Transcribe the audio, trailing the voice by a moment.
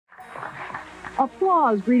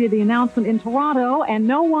Applause greeted the announcement in Toronto, and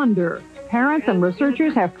no wonder. Parents and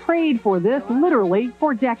researchers have prayed for this literally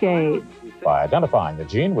for decades. By identifying the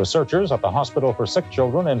gene, researchers at the Hospital for Sick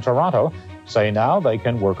Children in Toronto say now they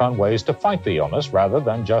can work on ways to fight the illness rather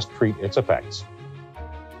than just treat its effects.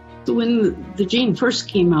 So when the gene first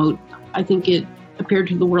came out, I think it appeared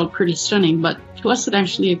to the world pretty stunning, but to us it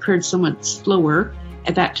actually occurred somewhat slower.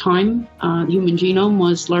 At that time, the human genome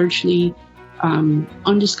was largely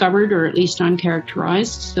undiscovered or at least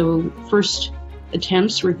uncharacterized. So first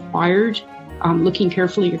attempts required looking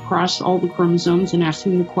carefully across all the chromosomes and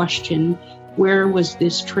asking the question, where was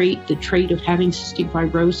this trait, the trait of having cystic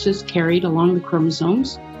fibrosis, carried along the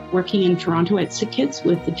chromosomes? Working in Toronto at Sick Kids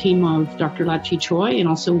with the team of Dr. Latchi Choi and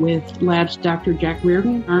also with labs Dr. Jack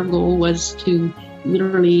Reardon, our goal was to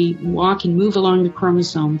literally walk and move along the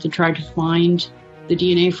chromosome to try to find the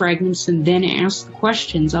DNA fragments and then ask the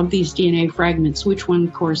questions of these DNA fragments, which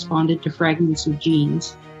one corresponded to fragments of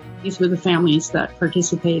genes. These were the families that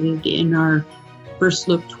participated in our first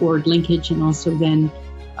look toward linkage and also then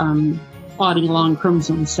plotting along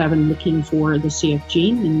chromosome 7 looking for the CF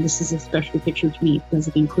gene. And this is a special picture to me because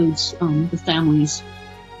it includes the families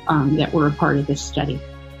that were a part of this study.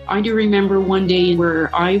 I do remember one day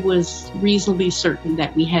where I was reasonably certain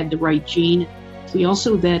that we had the right gene. We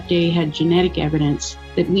also that day had genetic evidence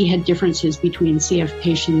that we had differences between CF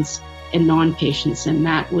patients and non-patients, and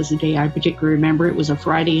that was a day I particularly remember. It was a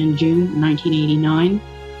Friday in June 1989,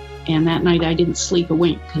 and that night I didn't sleep a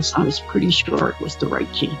wink because I was pretty sure it was the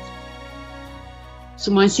right gene.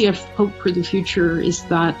 So my CF hope for the future is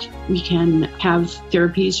that we can have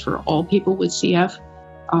therapies for all people with CF,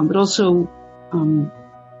 but also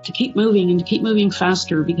to keep moving and to keep moving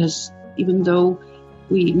faster, because even though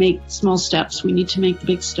we make small steps, we need to make the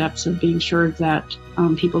big steps of being sure that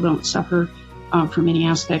people don't suffer from any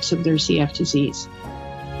aspects of their CF disease.